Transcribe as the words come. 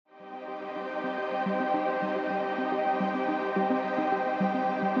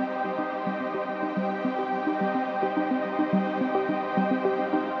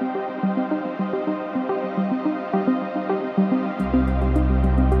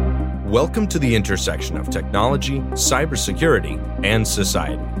Welcome to the intersection of technology, cybersecurity, and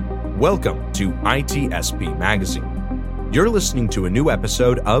society. Welcome to ITSP Magazine. You're listening to a new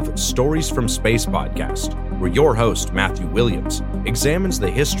episode of Stories from Space podcast, where your host, Matthew Williams, examines the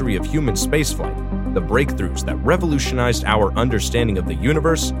history of human spaceflight, the breakthroughs that revolutionized our understanding of the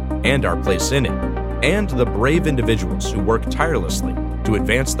universe and our place in it, and the brave individuals who work tirelessly to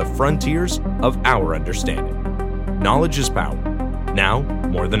advance the frontiers of our understanding. Knowledge is power, now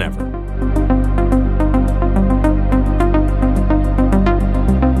more than ever.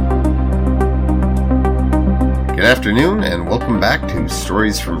 Good afternoon and welcome back to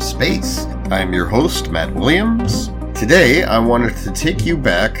Stories from Space. I'm your host, Matt Williams. Today I wanted to take you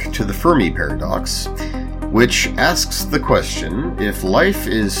back to the Fermi Paradox, which asks the question, if life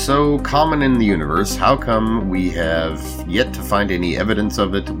is so common in the universe, how come we have yet to find any evidence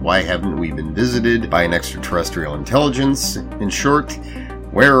of it? Why haven't we been visited by an extraterrestrial intelligence? In short,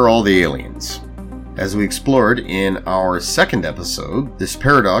 where are all the aliens? As we explored in our second episode, this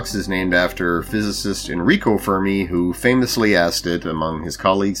paradox is named after physicist Enrico Fermi, who famously asked it among his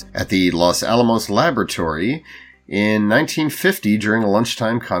colleagues at the Los Alamos Laboratory in 1950 during a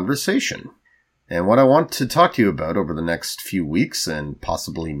lunchtime conversation. And what I want to talk to you about over the next few weeks and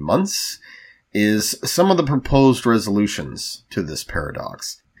possibly months is some of the proposed resolutions to this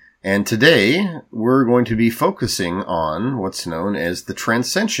paradox. And today, we're going to be focusing on what's known as the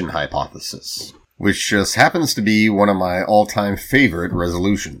transcension hypothesis, which just happens to be one of my all-time favorite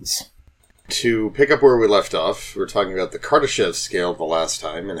resolutions. To pick up where we left off, we're talking about the Kardashev scale the last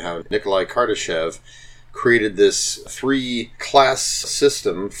time and how Nikolai Kardashev created this three-class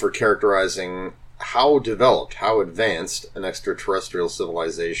system for characterizing how developed, how advanced an extraterrestrial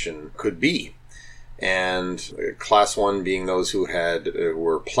civilization could be. And class 1 being those who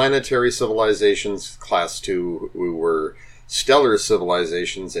were planetary civilizations, class 2 who were stellar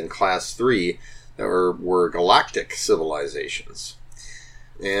civilizations, and class 3 that were galactic civilizations.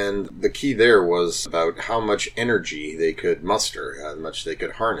 And the key there was about how much energy they could muster, how much they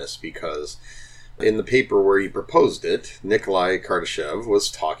could harness, because in the paper where he proposed it, Nikolai Kardashev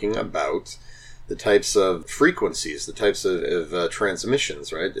was talking about the types of frequencies, the types of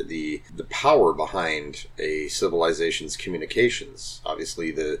transmissions, right? The power behind a civilization's communications.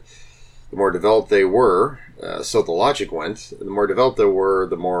 Obviously, the more developed they were, so the logic went, the more developed they were,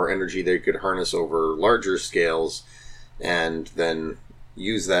 the more energy they could harness over larger scales, and then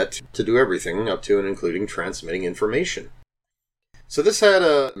use that to do everything up to and including transmitting information. So this had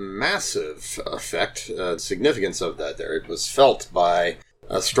a massive effect, significance of that there. It was felt by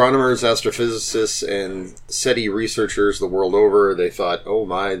astronomers, astrophysicists, and SETI researchers the world over. They thought, oh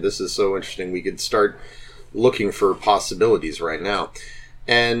my, this is so interesting, we could start looking for possibilities right now.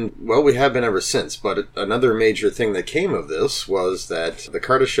 And, well, we have been ever since. But another major thing that came of this was that the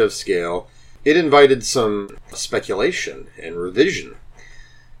Kardashev scale, it invited some speculation and revision,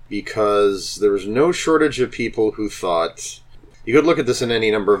 because there was no shortage of people who thought you could look at this in any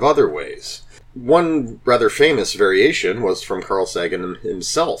number of other ways. One rather famous variation was from Carl Sagan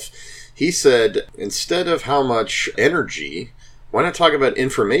himself. He said, instead of how much energy, why not talk about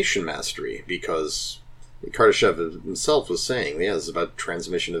information mastery? Because Kardashev himself was saying, it's about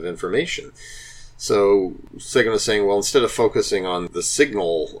transmission of information. So Sagan was saying, well, instead of focusing on the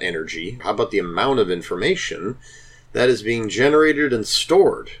signal energy, how about the amount of information that is being generated and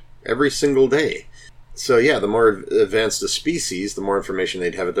stored every single day? So the more advanced a species, the more information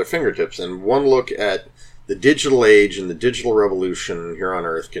they'd have at their fingertips. And one look at the digital age and the digital revolution here on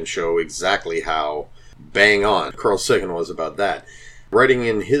Earth can show exactly how bang on Carl Sagan was about that. Writing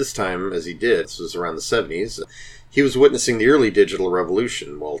in his time, as he did, this was around the 70s, he was witnessing the early digital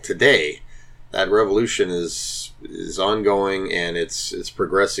revolution. Well, today, that revolution is ongoing, and it's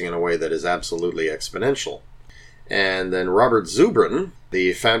progressing in a way that is absolutely exponential. And then Robert Zubrin,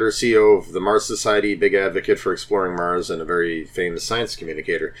 the founder and CEO of the Mars Society, big advocate for exploring Mars and a very famous science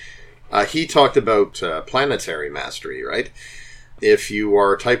communicator, he talked about planetary mastery, right? If you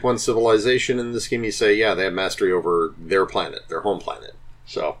are a Type 1 civilization in the scheme, you say, they have mastery over their planet, their home planet.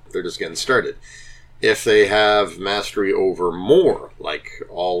 So they're just getting started. If they have mastery over more, like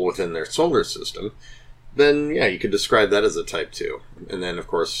all within their solar system, then you could describe that as a Type 2. And then, of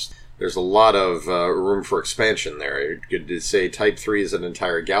course, there's a lot of room for expansion there. You could say Type 3 is an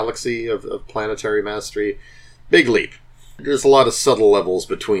entire galaxy of planetary mastery. Big leap. There's a lot of subtle levels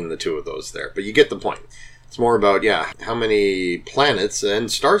between the two of those there, but you get the point. It's more about, how many planets and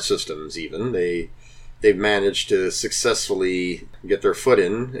star systems even they they've managed to successfully get their foot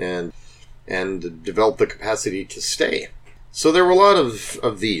in and develop the capacity to stay. So there were a lot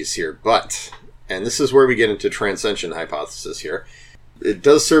of these here, and this is where we get into transcension hypothesis here. It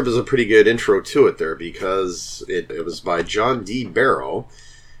does serve as a pretty good intro to it there, because it was by John D. Barrow,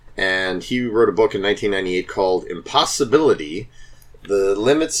 and he wrote a book in 1998 called Impossibility, The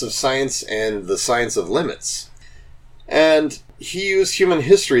Limits of Science and the Science of Limits. And he used human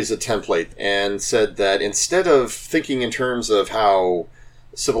history as a template and said that instead of thinking in terms of how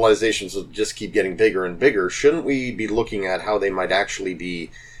civilizations will just keep getting bigger and bigger, shouldn't we be looking at how they might actually be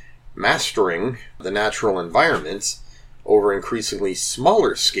mastering the natural environment over increasingly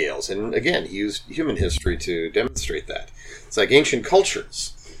smaller scales? And again, he used human history to demonstrate that. It's like ancient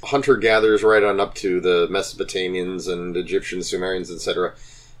cultures. Hunter-gatherers right on up to the Mesopotamians and Egyptians, Sumerians, etc.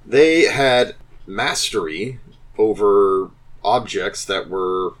 They had mastery over objects that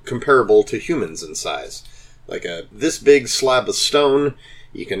were comparable to humans in size. Like this big slab of stone,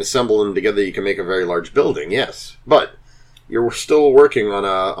 you can assemble them together, you can make a very large building, yes. But you're still working on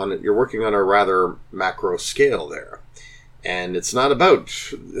a rather macro scale there. And it's not about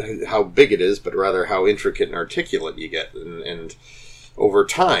how big it is, but rather how intricate and articulate you get. And over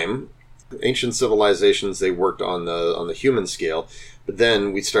time, ancient civilizations, they worked on the human scale, but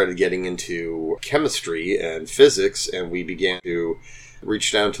then we started getting into chemistry and physics, and we began to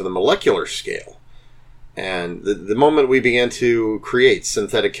reach down to the molecular scale. And the moment we began to create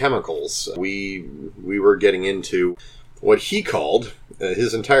synthetic chemicals, we were getting into what he called,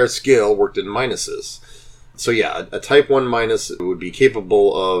 his entire scale worked in minuses. So yeah, a type 1 minus would be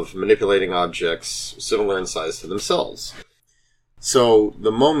capable of manipulating objects similar in size to themselves. So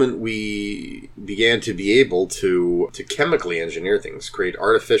the moment we began to be able to chemically engineer things, create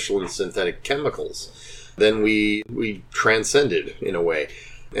artificial and synthetic chemicals, then we transcended in a way.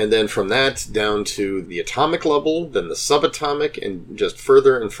 And then from that down to the atomic level, then the subatomic, and just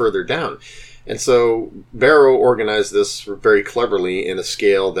further and further down. And so Barrow organized this very cleverly in a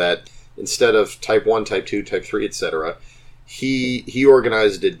scale that instead of type 1, type 2, type 3, etc., he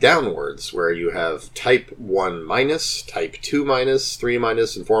organized it downwards, where you have type 1 minus, type 2 minus, 3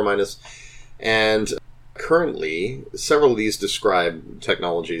 minus, and 4 minus. And currently, several of these describe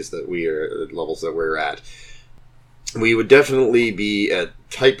technologies levels that we're at. We would definitely be at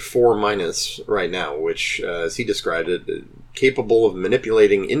type 4 minus right now, which, as he described it, capable of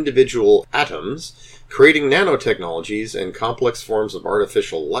manipulating individual atoms, creating nanotechnologies, and complex forms of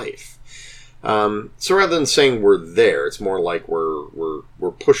artificial life. So rather than saying we're there, it's more like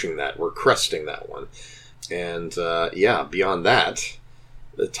we're pushing that, we're cresting that one. And beyond that,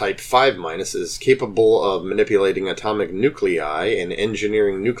 the type 5 minus is capable of manipulating atomic nuclei and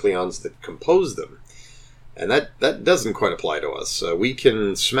engineering nucleons that compose them. And that doesn't quite apply to us. We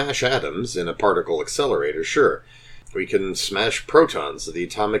can smash atoms in a particle accelerator, sure. We can smash protons, the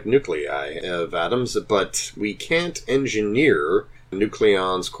atomic nuclei of atoms, but we can't engineer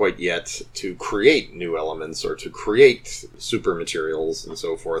nucleons quite yet to create new elements or to create supermaterials and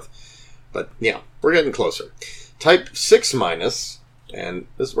so forth. But yeah, we're getting closer. Type 6 minus, and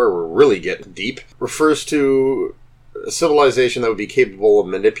this is where we're really getting deep, refers to a civilization that would be capable of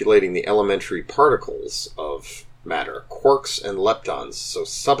manipulating the elementary particles of matter, quarks and leptons, so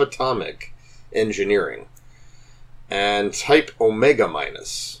subatomic engineering. And type omega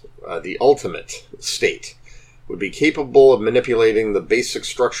minus, the ultimate state, would be capable of manipulating the basic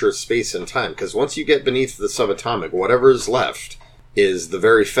structure of space and time, because once you get beneath the subatomic, whatever is left is the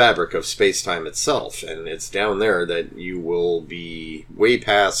very fabric of space-time itself, and it's down there that you will be way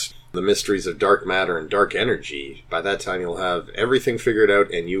past the mysteries of dark matter and dark energy. By that time, you'll have everything figured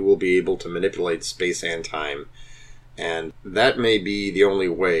out, and you will be able to manipulate space and time. And that may be the only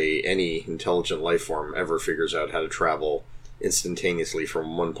way any intelligent life form ever figures out how to travel instantaneously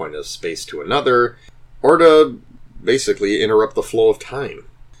from one point of space to another, or to basically interrupt the flow of time.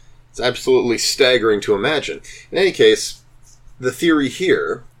 It's absolutely staggering to imagine. In any case, the theory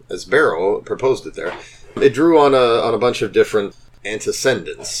here, as Barrow proposed it there, it drew on a bunch of different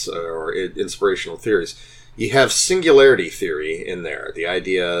antecedents or inspirational theories. You have singularity theory in there, the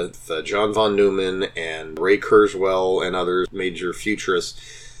idea that John von Neumann and Ray Kurzweil and other major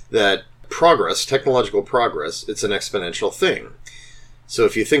futurists, that progress, technological progress, it's an exponential thing. So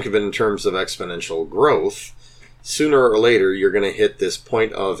if you think of it in terms of exponential growth, sooner or later you're going to hit this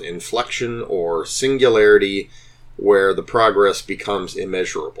point of inflection or singularity where the progress becomes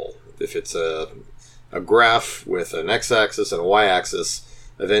immeasurable. If it's a graph with an x-axis and a y-axis,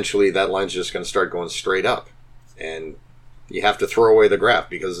 eventually that line's just going to start going straight up. And you have to throw away the graph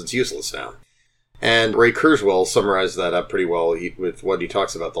because it's useless now. And Ray Kurzweil summarized that up pretty well with what he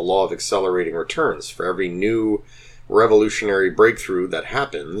talks about, the law of accelerating returns. For every new revolutionary breakthrough that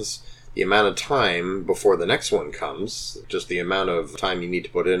happens, the amount of time before the next one comes, just the amount of time you need to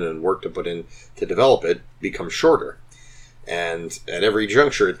put in and work to put in to develop it, becomes shorter. And at every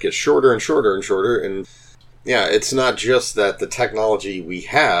juncture, it gets shorter and shorter and shorter. And yeah, it's not just that the technology we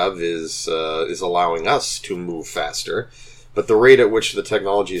have is allowing us to move faster, but the rate at which the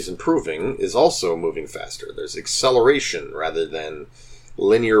technology is improving is also moving faster. There's acceleration rather than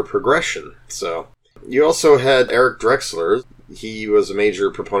linear progression. So you also had Eric Drexler. He was a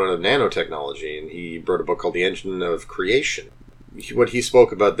major proponent of nanotechnology, and he wrote a book called The Engine of Creation. What he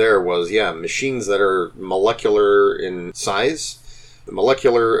spoke about there was, machines that are molecular in size,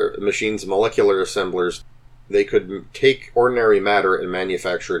 molecular machines, molecular assemblers. They could take ordinary matter and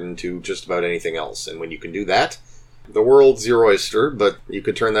manufacture it into just about anything else. And when you can do that, the world's your oyster, but you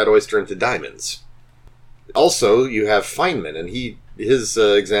could turn that oyster into diamonds. Also, you have Feynman, and his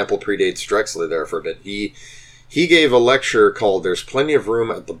example predates Drexler there for a bit. He gave a lecture called There's Plenty of Room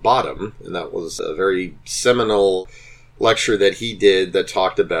at the Bottom, and that was a very seminal lecture that he did that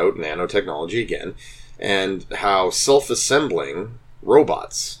talked about nanotechnology again, and how self-assembling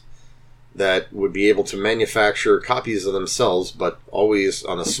robots that would be able to manufacture copies of themselves, but always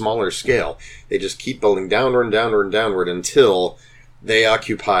on a smaller scale. They just keep building downward and downward and downward until they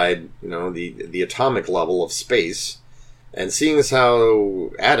occupied, the atomic level of space. And seeing as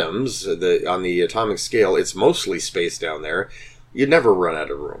how atoms, on the atomic scale, it's mostly space down there, you'd never run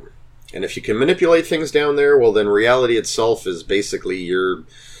out of room. And if you can manipulate things down there, well, then reality itself is basically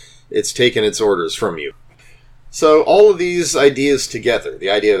it's taken its orders from you. So all of these ideas together, the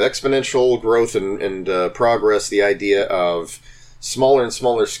idea of exponential growth and progress, the idea of smaller and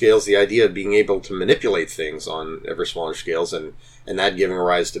smaller scales, the idea of being able to manipulate things on ever smaller scales, and that giving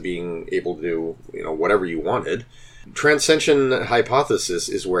rise to being able to do whatever you wanted. Transcension hypothesis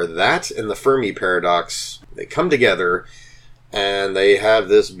is where that and the Fermi paradox, they come together, and they have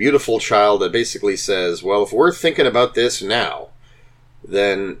this beautiful child that basically says, well, if we're thinking about this now,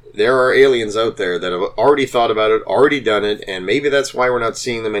 then there are aliens out there that have already thought about it, already done it, and maybe that's why we're not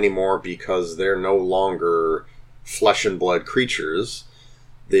seeing them anymore, because they're no longer flesh and blood creatures.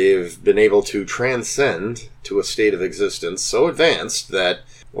 They've been able to transcend to a state of existence so advanced that,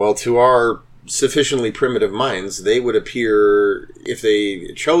 well, to our sufficiently primitive minds, they would appear, if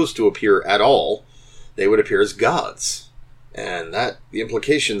they chose to appear at all, they would appear as gods. And the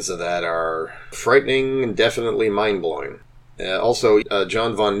implications of that are frightening and definitely mind-blowing. Also,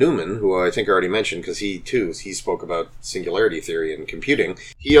 John von Neumann, who I think I already mentioned, because he spoke about singularity theory and computing.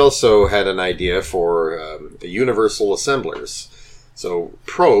 He also had an idea for the universal assemblers. So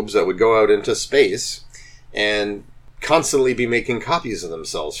probes that would go out into space and constantly be making copies of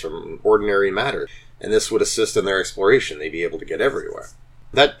themselves from ordinary matter. And this would assist in their exploration. They'd be able to get everywhere.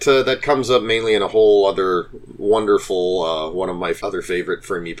 That comes up mainly in a whole other wonderful, one of my other favorite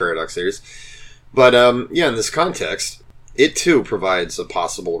Fermi paradox theories. But in this context, it too provides a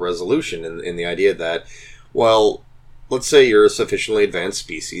possible resolution in the idea that, well, let's say you're a sufficiently advanced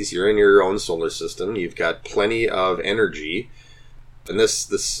species, you're in your own solar system, you've got plenty of energy, and this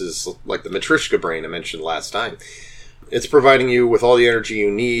is like the Matryoshka brain I mentioned last time. It's providing you with all the energy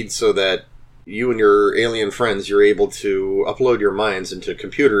you need so that you and your alien friends, you're able to upload your minds into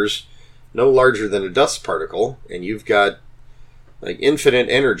computers no larger than a dust particle, and you've got like infinite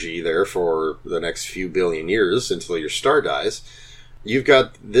energy there for the next few billion years until your star dies. You've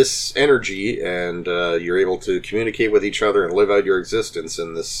got this energy, and you're able to communicate with each other and live out your existence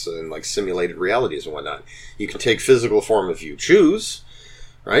in like simulated realities and whatnot. You can take physical form if you choose,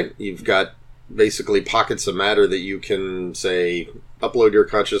 right? You've got basically pockets of matter that you can, say, upload your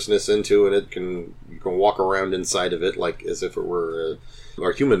consciousness into, and you can walk around inside of it like as if it were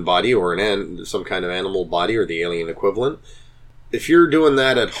a human body or some kind of animal body or the alien equivalent. If you're doing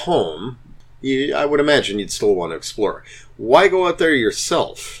that at home, I would imagine you'd still want to explore. Why go out there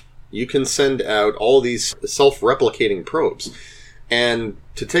yourself? You can send out all these self-replicating probes. And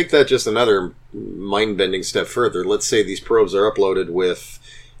to take that just another mind-bending step further, let's say these probes are uploaded with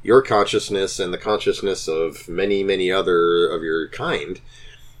your consciousness and the consciousness of many, many other of your kind.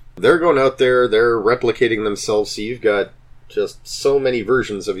 They're going out there, they're replicating themselves, so you've got just so many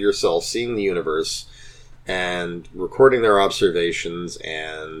versions of yourself seeing the universe and recording their observations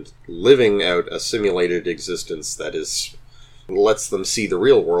and living out a simulated existence that lets them see the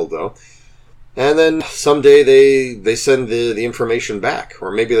real world, though. And then someday they send the information back,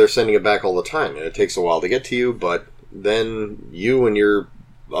 or maybe they're sending it back all the time, and it takes a while to get to you, but then you and your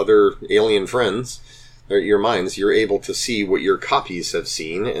other alien friends, or your minds, you're able to see what your copies have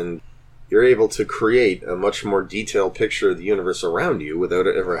seen, and you're able to create a much more detailed picture of the universe around you without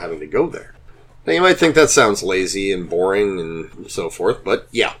ever having to go there. Now, you might think that sounds lazy and boring and so forth, but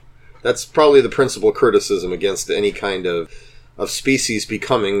yeah, that's probably the principal criticism against any kind of species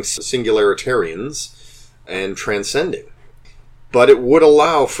becoming singularitarians and transcending. But it would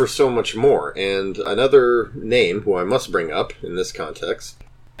allow for so much more. And another name, who I must bring up in this context,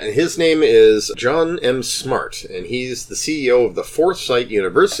 and his name is John M. Smart, and he's the CEO of the Forsyth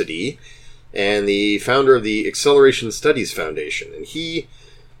University and the founder of the Acceleration Studies Foundation. And he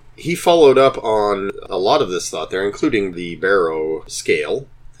followed up on a lot of this thought there, including the Barrow scale,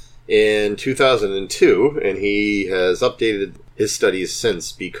 in 2002, and he has updated his studies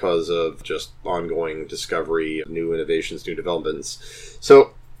since because of just ongoing discovery, new innovations, new developments.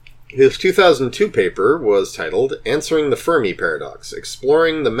 So, his 2002 paper was titled Answering the Fermi Paradox,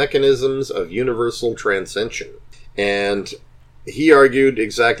 Exploring the Mechanisms of Universal Transcension. And he argued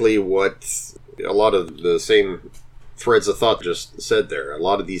exactly what a lot of the same threads of thought just said there. A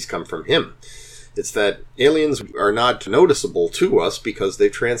lot of these come from him. It's that aliens are not noticeable to us because they've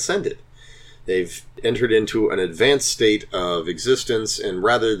transcended. They've entered into an advanced state of existence, and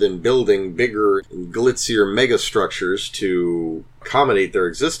rather than building bigger, glitzier megastructures to accommodate their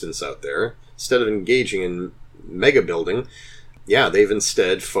existence out there, instead of engaging in mega building, they've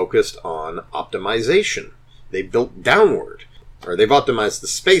instead focused on optimization. They built downward, or they've optimized the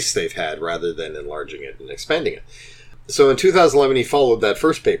space they've had rather than enlarging it and expanding it. So in 2011, he followed that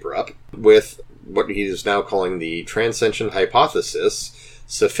first paper up with what he is now calling the Transcension Hypothesis: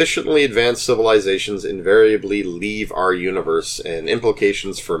 Sufficiently advanced civilizations invariably leave our universe, and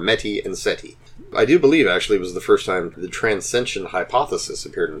implications for Meti and Seti. I do believe, actually, it was the first time the Transcension Hypothesis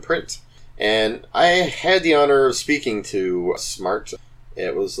appeared in print. And I had the honor of speaking to Smart.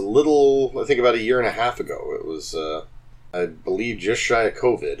 It was I think about a year and a half ago. It was, I believe, just shy of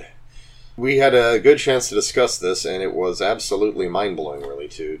COVID. We had a good chance to discuss this, and it was absolutely mind-blowing, really,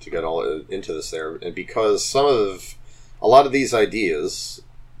 to get all into this there. And because a lot of these ideas,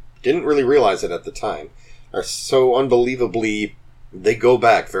 didn't really realize it at the time, are so unbelievably, they go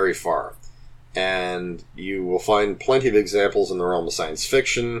back very far. And you will find plenty of examples in the realm of science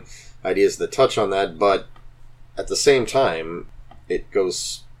fiction, ideas that touch on that, but at the same time, it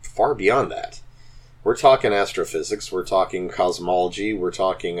goes far beyond that. We're talking astrophysics, we're talking cosmology, we're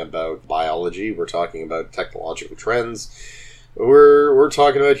talking about biology, we're talking about technological trends, we're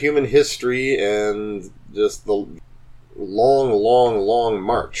talking about human history and just the long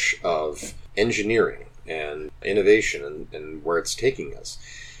march of engineering and innovation and where it's taking us.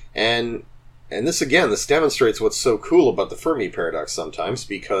 And this demonstrates what's so cool about the Fermi paradox sometimes,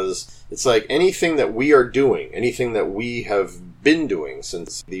 because it's like anything that we are doing, anything that we have been doing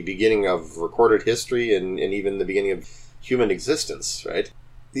since the beginning of recorded history and even the beginning of human existence, right?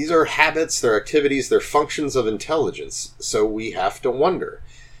 These are habits, they're activities, they're functions of intelligence. So we have to wonder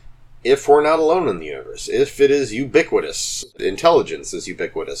if we're not alone in the universe, if it is ubiquitous, intelligence is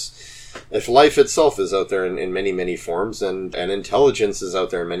ubiquitous, if life itself is out there in many, many forms, and intelligence is out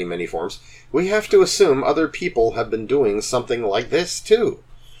there in many, many forms, we have to assume other people have been doing something like this too.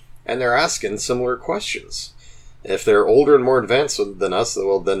 And they're asking similar questions. If they're older and more advanced than us,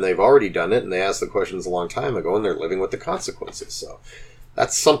 well, then they've already done it, and they asked the questions a long time ago, and they're living with the consequences. So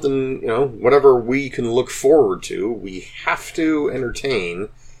that's something, whatever we can look forward to, we have to entertain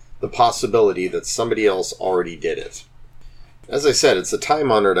the possibility that somebody else already did it. As I said, it's a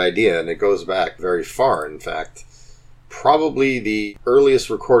time-honored idea, and it goes back very far. In fact, probably the earliest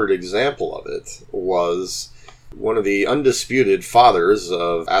recorded example of it was one of the undisputed fathers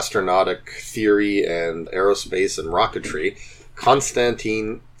of astronautic theory and aerospace and rocketry,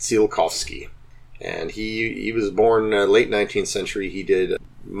 Konstantin Tsiolkovsky. And he was born late 19th century. He did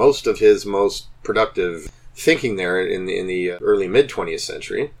most of his most productive thinking there in the early mid-20th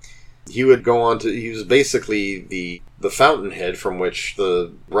century. He would go on he was basically the fountainhead from which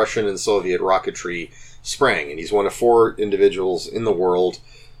the Russian and Soviet rocketry sprang. And he's one of 4 individuals in the world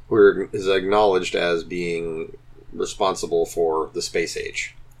who is acknowledged as being responsible for the space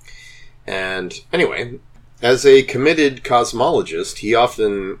age. And anyway, as a committed cosmologist, he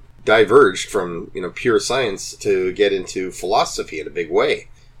often diverged from pure science to get into philosophy in a big way.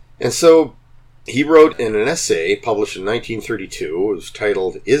 And so he wrote in an essay published in 1932, it was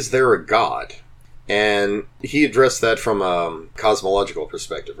titled, Is There a God? And he addressed that from a cosmological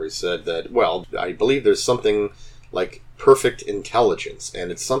perspective, where he said that, well, I believe there's something like perfect intelligence,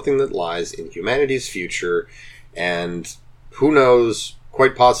 and it's something that lies in humanity's future, and who knows,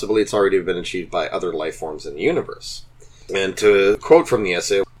 quite possibly it's already been achieved by other life forms in the universe. And to quote from the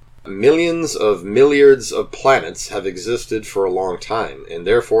essay, Millions of milliards of planets have existed for a long time, and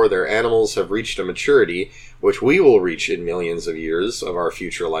therefore their animals have reached a maturity which we will reach in millions of years of our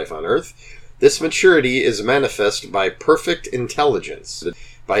future life on Earth. This maturity is manifest by perfect intelligence,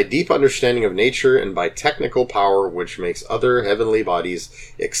 by deep understanding of nature, and by technical power which makes other heavenly bodies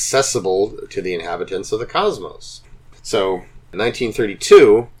accessible to the inhabitants of the cosmos. So, in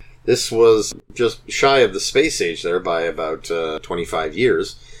 1932, this was just shy of the space age there by about 25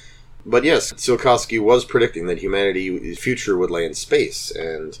 years. But yes, Tsiolkovsky was predicting that humanity's future would lay in space,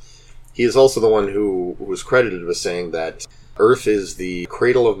 and he is also the one who was credited with saying that Earth is the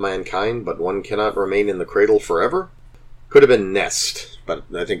cradle of mankind, but one cannot remain in the cradle forever. Could have been nest, but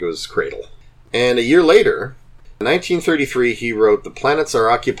I think it was cradle. And a year later, in 1933, he wrote, "The planets are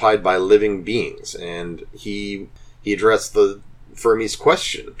occupied by living beings," and he addressed Fermi's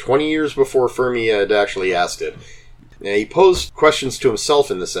question 20 years before Fermi had actually asked it. Now, he posed questions to himself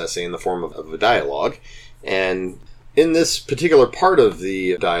in this essay in the form of a dialogue, and in this particular part of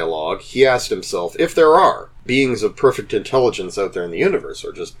the dialogue, he asked himself, if there are beings of perfect intelligence out there in the universe,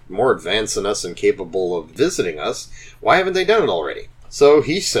 or just more advanced than us and capable of visiting us, why haven't they done it already? So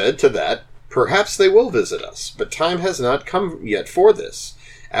he said to that, "Perhaps they will visit us, but time has not come yet for this.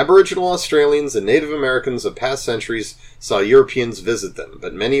 Aboriginal Australians and Native Americans of past centuries saw Europeans visit them,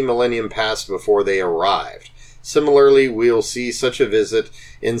 but many millennium passed before they arrived. Similarly, we'll see such a visit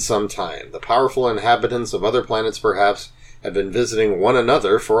in some time. The powerful inhabitants of other planets, perhaps, have been visiting one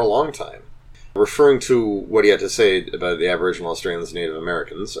another for a long time." Referring to what he had to say about the Aboriginal Australians and Native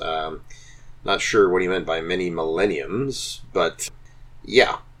Americans, not sure what he meant by many millenniums, but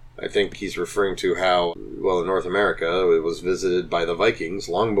yeah, I think he's referring to how, well, in North America, it was visited by the Vikings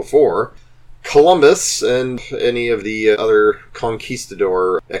long before Columbus and any of the other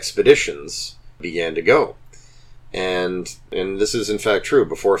conquistador expeditions began to go. And this is in fact true.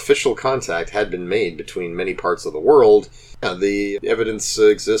 Before official contact had been made between many parts of the world, the evidence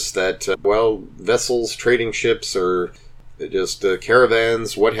exists that, vessels, trading ships, or just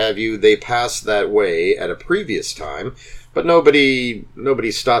caravans, what have you, they passed that way at a previous time, but nobody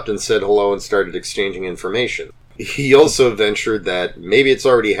stopped and said hello and started exchanging information. He also ventured that maybe it's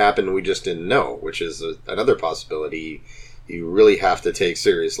already happened and we just didn't know, which is another possibility you really have to take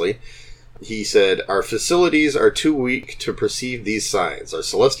seriously. He said, "Our facilities are too weak to perceive these signs. Our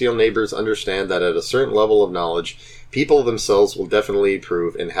celestial neighbors understand that at a certain level of knowledge, people themselves will definitely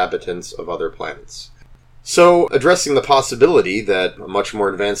prove inhabitants of other planets." So, addressing the possibility that much more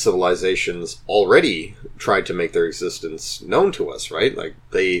advanced civilizations already tried to make their existence known to us, right? Like,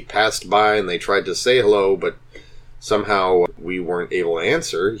 they passed by and they tried to say hello, but somehow we weren't able to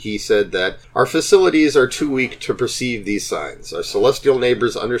answer. He said that our facilities are too weak to perceive these signs. Our celestial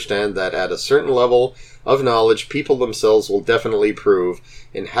neighbors understand that at a certain level of knowledge, people themselves will definitely prove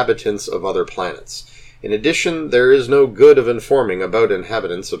inhabitants of other planets. In addition, there is no good of informing about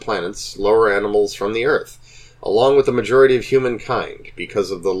inhabitants of planets, lower animals from the Earth, along with the majority of humankind,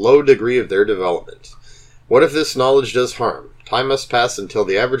 because of the low degree of their development. What if this knowledge does harm? Time must pass until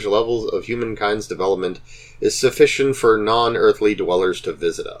the average level of humankind's development is sufficient for non-earthly dwellers to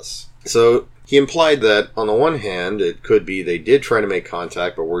visit us. So he implied that, on the one hand, it could be they did try to make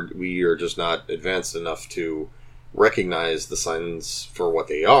contact, but we are just not advanced enough to recognize the signs for what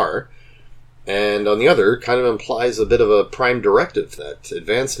they are. And on the other, kind of implies a bit of a prime directive that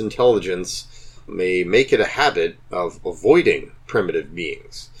advanced intelligence may make it a habit of avoiding primitive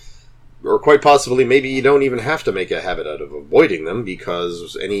beings. Or quite possibly, maybe you don't even have to make a habit out of avoiding them,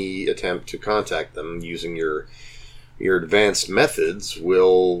 because any attempt to contact them using your advanced methods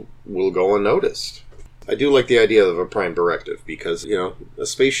will go unnoticed. I do like the idea of a prime directive, because, a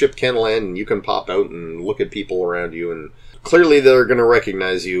spaceship can land and you can pop out and look at people around you, and clearly they're going to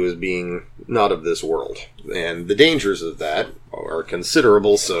recognize you as being not of this world. And the dangers of that are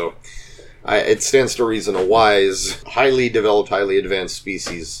considerable, so it stands to reason a wise, highly developed, highly advanced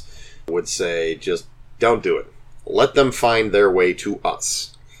species would say, just don't do it. Let them find their way to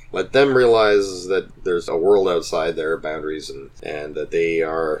us. Let them realize that there's a world outside their boundaries and that they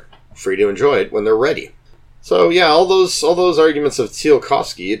are free to enjoy it when they're ready. So yeah, all those arguments of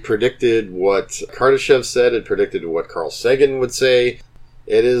Tsiolkovsky, it predicted what Kardashev said, it predicted what Carl Sagan would say.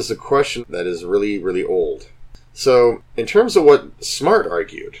 It is a question that is really, really old. So, in terms of what Smart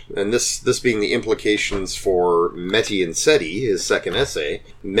argued, and this being the implications for METI and SETI, his second essay,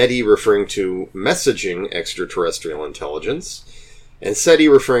 METI referring to messaging extraterrestrial intelligence, and SETI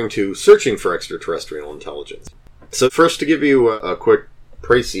referring to searching for extraterrestrial intelligence. So first, to give you a quick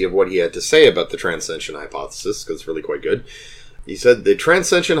précis of what he had to say about the transcension hypothesis, because it's really quite good. He said, the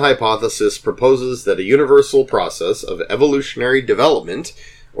transcension hypothesis proposes that a universal process of evolutionary development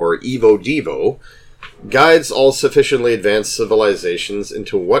or Evo Devo, guides all sufficiently advanced civilizations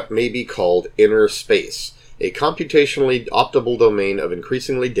into what may be called inner space, a computationally optimal domain of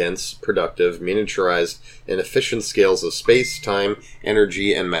increasingly dense, productive, miniaturized, and efficient scales of space, time,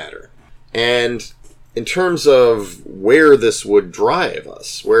 energy, and matter. And in terms of where this would drive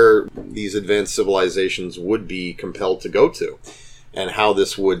us, where these advanced civilizations would be compelled to go to, and how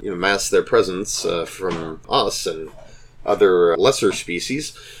this would mask their presence from us and other lesser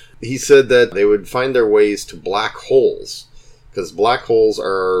species, he said that they would find their ways to black holes, because black holes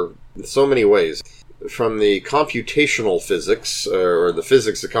are in so many ways. From the computational physics, or the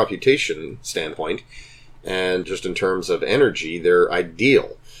physics of computation standpoint, and just in terms of energy, they're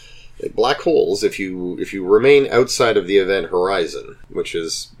ideal. Black holes, if you remain outside of the event horizon, which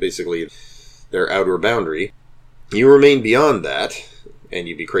is basically their outer boundary, you remain beyond that, and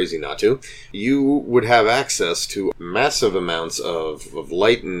you'd be crazy not to, you would have access to massive amounts of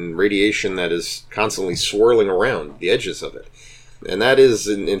light and radiation that is constantly swirling around the edges of it. And that is,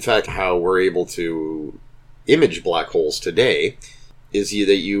 in fact, how we're able to image black holes today, is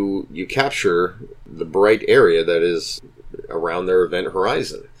that you capture the bright area that is around their event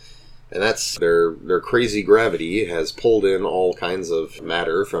horizon. And that's their crazy gravity has pulled in all kinds of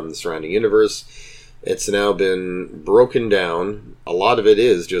matter from the surrounding universe. It's now been broken down. A lot of it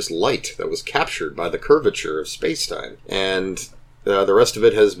is just light that was captured by the curvature of space-time. And the rest of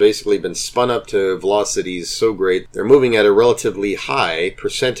it has basically been spun up to velocities so great they're moving at a relatively high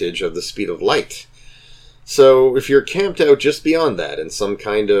percentage of the speed of light. So if you're camped out just beyond that in some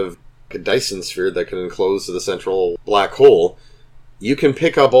kind of Dyson sphere that can enclose the central black hole, you can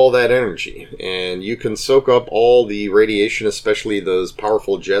pick up all that energy, and you can soak up all the radiation, especially those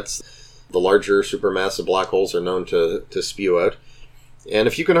powerful jets the larger supermassive black holes are known to spew out. And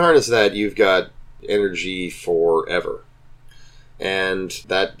if you can harness that, you've got energy forever. And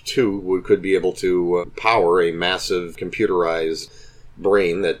that, too, could be able to power a massive computerized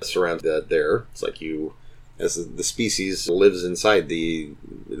brain that surrounds that there. It's like you, as the species lives inside the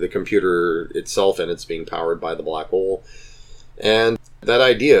computer itself, and it's being powered by the black hole. And that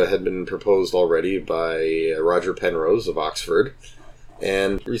idea had been proposed already by Roger Penrose of Oxford.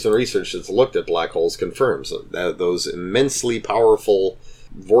 And recent research that's looked at black holes confirms that those immensely powerful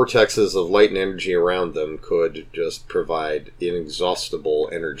vortexes of light and energy around them could just provide inexhaustible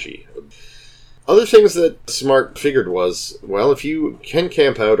energy. Other things that Smart figured was, well, if you can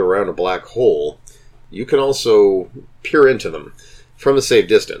camp out around a black hole, you can also peer into them from a safe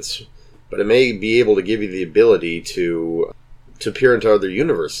distance. But it may be able to give you the ability to peer into other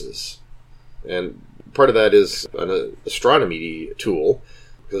universes. And part of that is an astronomy tool,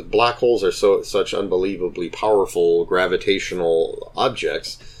 because black holes are such unbelievably powerful gravitational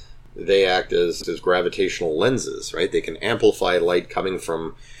objects. They act as gravitational lenses, right? They can amplify light coming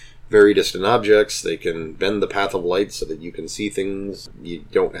from very distant objects. They can bend the path of light so that you can see things you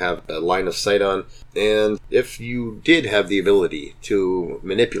don't have a line of sight on. And if you did have the ability to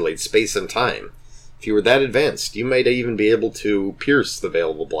manipulate space and time, if you were that advanced, you might even be able to pierce the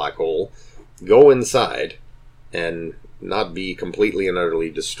veil of a black hole, go inside, and not be completely and utterly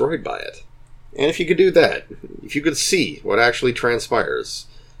destroyed by it. And if you could do that, if you could see what actually transpires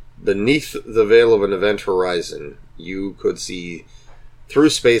beneath the veil of an event horizon, you could see through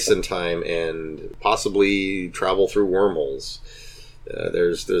space and time and possibly travel through wormholes.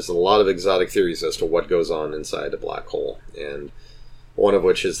 There's a lot of exotic theories as to what goes on inside a black hole, and one of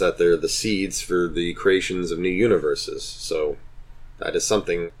which is that they're the seeds for the creations of new universes. So that is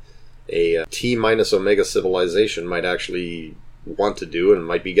something a T-minus Omega civilization might actually want to do and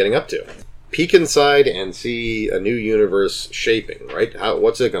might be getting up to. Peek inside and see a new universe shaping, right?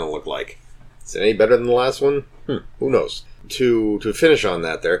 What's it going to look like? Is it any better than the last one? Who knows? To finish on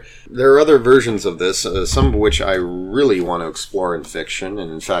that there are other versions of this, some of which I really want to explore in fiction,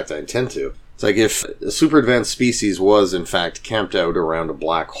 and in fact I intend to. It's like if a super advanced species was in fact camped out around a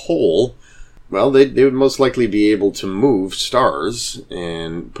black hole, well, they would most likely be able to move stars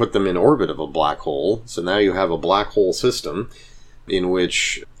and put them in orbit of a black hole. So now you have a black hole system in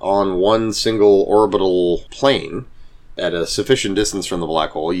which on one single orbital plane, at a sufficient distance from the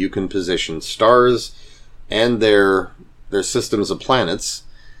black hole, you can position stars and their systems of planets,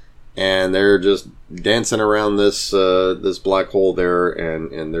 and they're just dancing around this black hole there,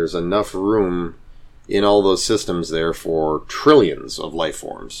 and there's enough room in all those systems there for trillions of life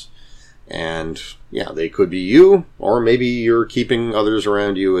forms. And yeah, they could be you, or maybe you're keeping others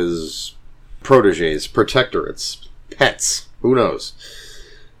around you as proteges, protectorates, pets, who knows.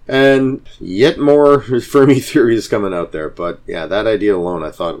 And yet more Fermi theories coming out there, but yeah, that idea alone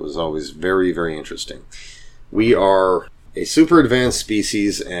I thought was always very, very interesting. We are a super advanced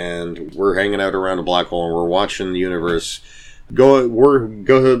species, and we're hanging out around a black hole, and we're watching the universe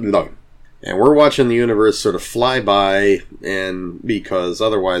and we're watching the universe sort of fly by, and because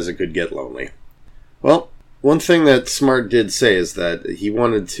otherwise it could get lonely. Well, one thing that Smart did say is that he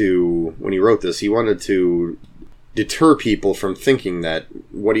wanted to, when he wrote this, he wanted to deter people from thinking that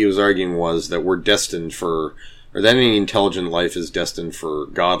what he was arguing was that we're destined for, or that any intelligent life is destined for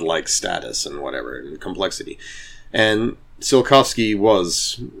godlike status and whatever, and complexity. And Tsiolkovsky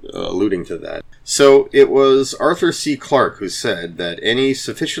was alluding to that. So it was Arthur C. Clarke who said that any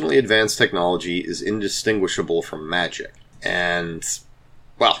sufficiently advanced technology is indistinguishable from magic. And,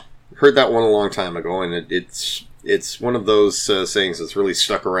 well, heard that one a long time ago, and it's one of those sayings that's really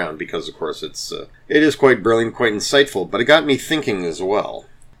stuck around because, of course, it is quite brilliant, quite insightful, but it got me thinking as well.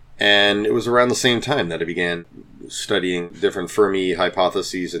 And it was around the same time that I began studying different Fermi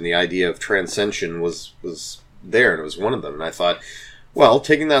hypotheses, and the idea of transcension was there, and it was one of them. And I thought, well,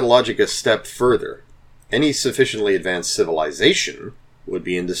 taking that logic a step further, any sufficiently advanced civilization would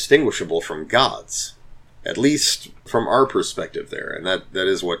be indistinguishable from gods, at least from our perspective there, and that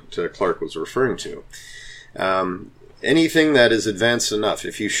is what Clarke was referring to. Anything that is advanced enough,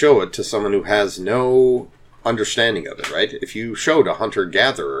 if you show it to someone who has no understanding of it, right? If you showed a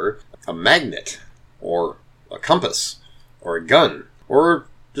hunter-gatherer a magnet, or a compass, or a gun, or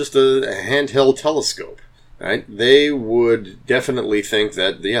just a handheld telescope, right? They would definitely think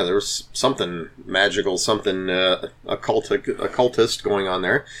that, yeah, there was something magical, something occultist going on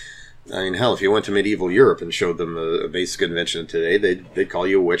there. I mean, hell, if you went to medieval Europe and showed them a basic invention today, they'd call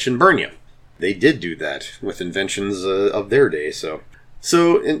you a witch and burn you. They did do that with inventions of their day, so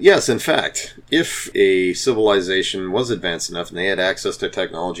yes, in fact, if a civilization was advanced enough and they had access to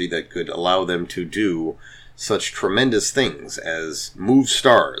technology that could allow them to do such tremendous things as move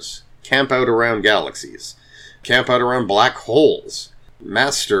stars, camp out around galaxies, camp out around black holes,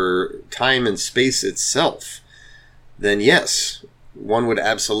 master time and space itself, then yes, one would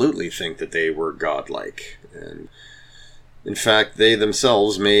absolutely think that they were godlike. And in fact, they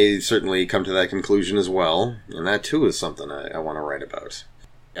themselves may certainly come to that conclusion as well, and that too is something I want to write about.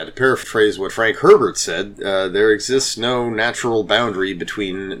 To paraphrase what Frank Herbert said, there exists no natural boundary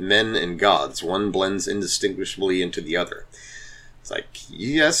between men and gods. One blends indistinguishably into the other. It's like,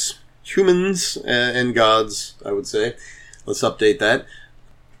 yes, humans and gods, I would say. Let's update that.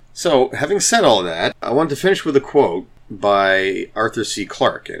 So, having said all that, I want to finish with a quote by Arthur C.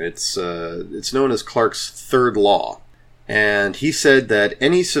 Clarke, and it's known as Clarke's third law. And he said that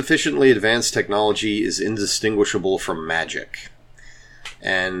any sufficiently advanced technology is indistinguishable from magic.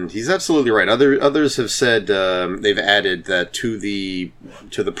 And he's absolutely right. Others have said they've added that to the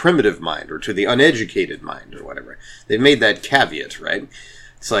primitive mind, or to the uneducated mind, or whatever. They've made that caveat, right?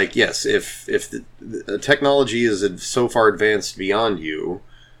 It's like, yes, if the technology is so far advanced beyond you,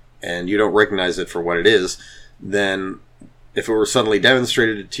 and you don't recognize it for what it is, then if it were suddenly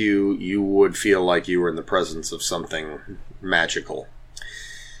demonstrated to you, you would feel like you were in the presence of something magical.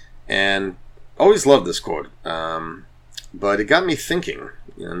 And I always loved this quote, but it got me thinking,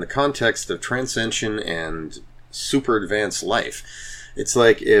 in the context of transcension and super advanced life. It's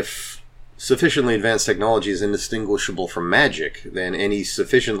like, if sufficiently advanced technology is indistinguishable from magic, then any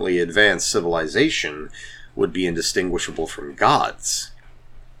sufficiently advanced civilization would be indistinguishable from gods.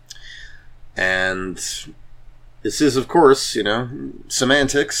 And this is, of course,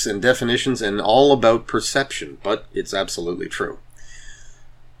 semantics and definitions and all about perception, but it's absolutely true.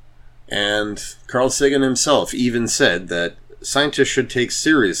 And Carl Sagan himself even said that scientists should take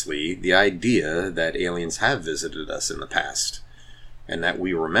seriously the idea that aliens have visited us in the past, and that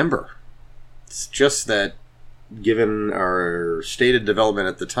we remember. It's just that, given our stated development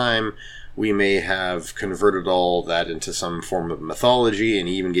at the time, we may have converted all that into some form of mythology, and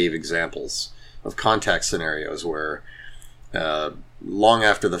he even gave examples of contact scenarios where, long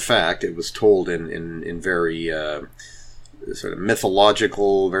after the fact, it was told in very sort of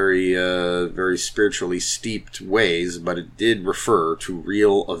mythological, very spiritually steeped ways, but it did refer to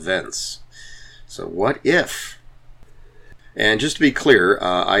real events. So what if? And just to be clear,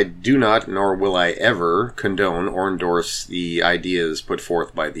 I do not, nor will I ever, condone or endorse the ideas put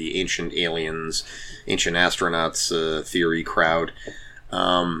forth by the ancient aliens, ancient astronauts theory crowd.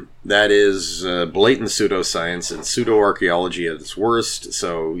 That is blatant pseudoscience and pseudo-archaeology at its worst,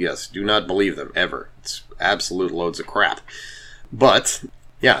 so yes, do not believe them, ever. It's absolute loads of crap. But,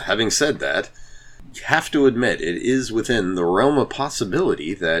 yeah, having said that, you have to admit it is within the realm of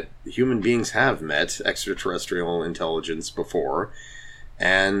possibility that human beings have met extraterrestrial intelligence before,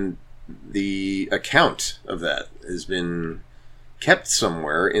 and the account of that has been kept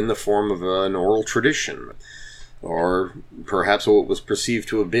somewhere in the form of an oral tradition. or perhaps what was perceived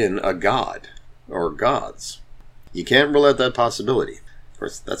to have been a god or gods. You can't rule out that possibility. Of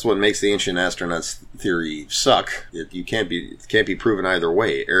course, that's what makes the ancient astronauts theory suck. It can't be proven either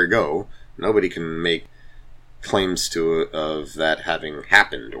way. Ergo, nobody can make claims of that having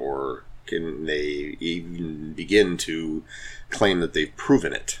happened, or can they even begin to claim that they've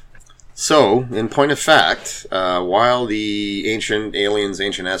proven it. So, in point of fact, while the ancient aliens,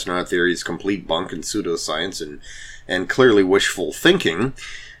 ancient astronaut theory is complete bunk and pseudoscience and clearly wishful thinking,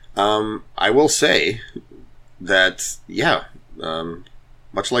 I will say that,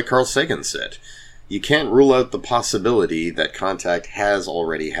 much like Carl Sagan said, you can't rule out the possibility that contact has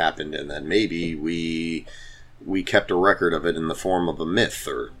already happened, and that maybe we kept a record of it in the form of a myth,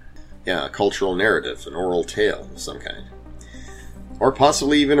 or a cultural narrative, an oral tale of some kind. Or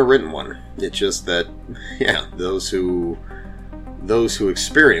possibly even a written one. It's just that, those who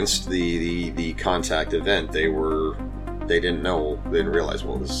experienced the contact event, they didn't realize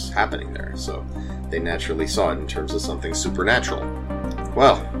what was happening there, so they naturally saw it in terms of something supernatural.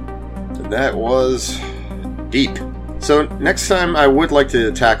 Well, that was deep. So next time I would like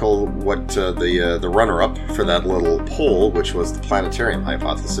to tackle what the runner-up for that little poll, which was the planetarium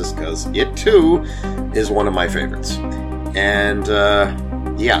hypothesis, because it too is one of my favorites. And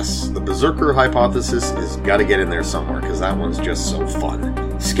yes, the Berserker hypothesis has got to get in there somewhere, because that one's just so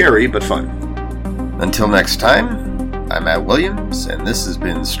fun. Scary, but fun. Until next time, I'm Matt Williams, and this has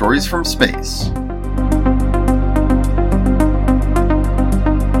been Stories from Space.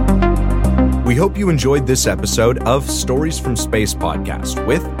 We hope you enjoyed this episode of Stories from Space podcast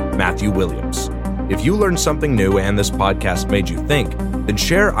with Matthew Williams. If you learned something new and this podcast made you think, then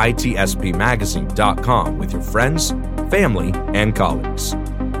share itspmagazine.com with your friends, family, and colleagues.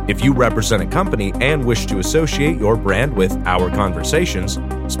 If you represent a company and wish to associate your brand with our conversations,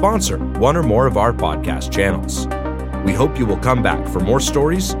 sponsor one or more of our podcast channels. We hope you will come back for more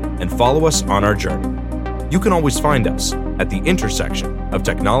stories and follow us on our journey. You can always find us at the intersection of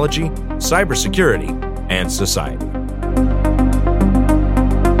technology, cybersecurity, and society.